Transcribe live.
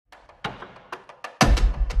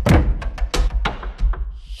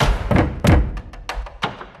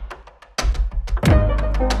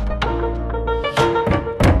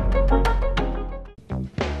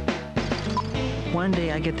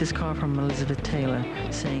get this call from Elizabeth Taylor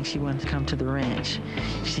saying she wanted to come to the ranch.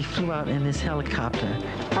 She flew out in this helicopter.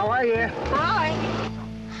 How are you? Hi.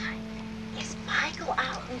 Is Michael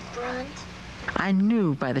out in front? I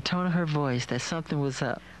knew by the tone of her voice that something was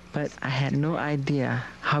up, but I had no idea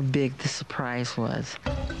how big the surprise was.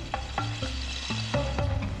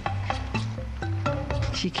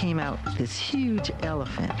 She came out with this huge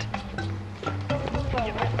elephant.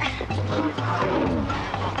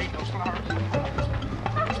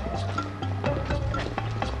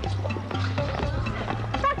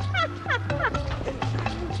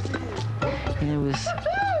 And it was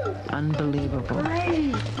unbelievable.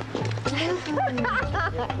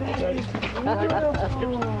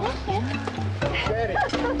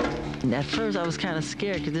 And at first I was kind of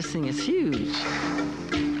scared because this thing is huge.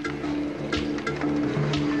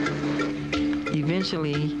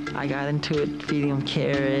 Eventually, I got into it, feeding them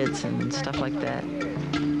carrots and stuff like that.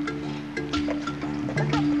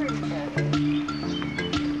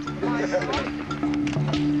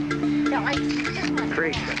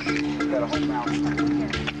 Great. Got a whole mouth.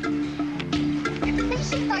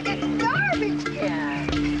 This is like a garbage can.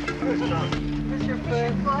 Where's your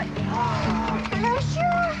foot? Bless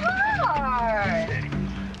your heart.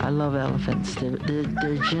 I love elephants.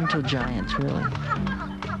 They're gentle giants, really.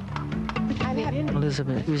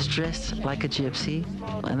 Elizabeth was dressed like a gypsy,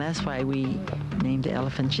 and that's why we named the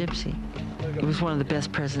elephant Gypsy. It was one of the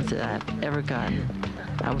best presents that I've ever gotten.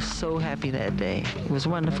 I was so happy that day. It was a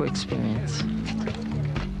wonderful experience.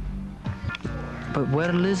 But what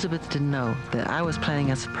Elizabeth didn't know, that I was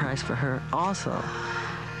planning a surprise for her also.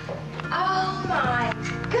 Oh my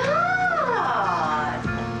God!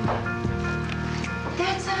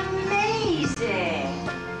 That's amazing!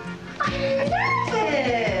 I love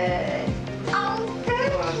it! Oh,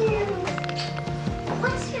 thank you!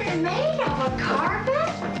 What's it made of, a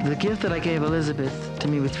carpet? The gift that I gave Elizabeth to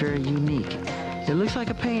me was very unique. It looks like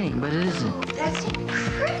a painting, but it isn't. That's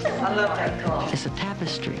incredible! I love that color. It's a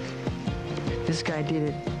tapestry. This guy did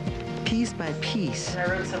it piece by piece. And I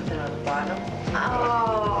wrote something on the bottom.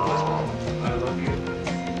 Oh! I love you,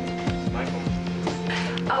 Michael.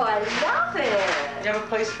 Oh, I love it! You have a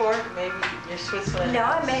place for it? Maybe near Switzerland? No,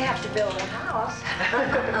 I may have to build a house.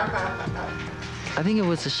 I think it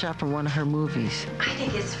was a shot from one of her movies. I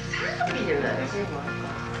think it's fabulous.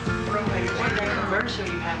 That commercial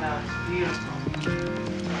you have out is beautiful.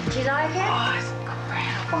 Do you like it? Oh, it's incredible.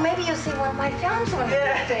 Well, maybe you'll see one of my films one of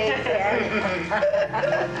these days then.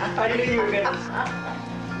 I knew you were going to.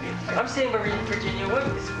 I'm seeing Virginia Wood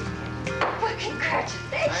this weekend. Well, I'm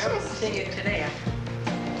congratulations. seeing it today.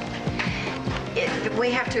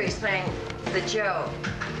 We have to explain the joke.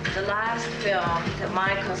 The last film that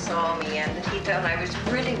Michael saw me in that he thought I was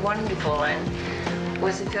really wonderful in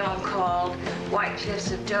was a film called White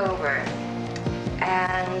Cliffs of Dover.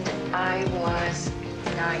 And I was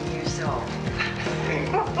 9 years old.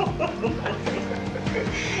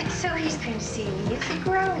 So he's going to see me as a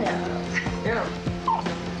grown-up. Yeah.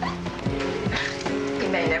 He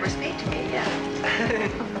may never speak to me yet.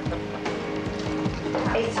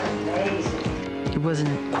 It's amazing. It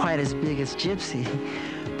wasn't quite as big as Gypsy,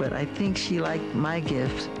 but I think she liked my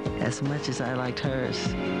gift as much as I liked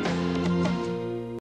hers.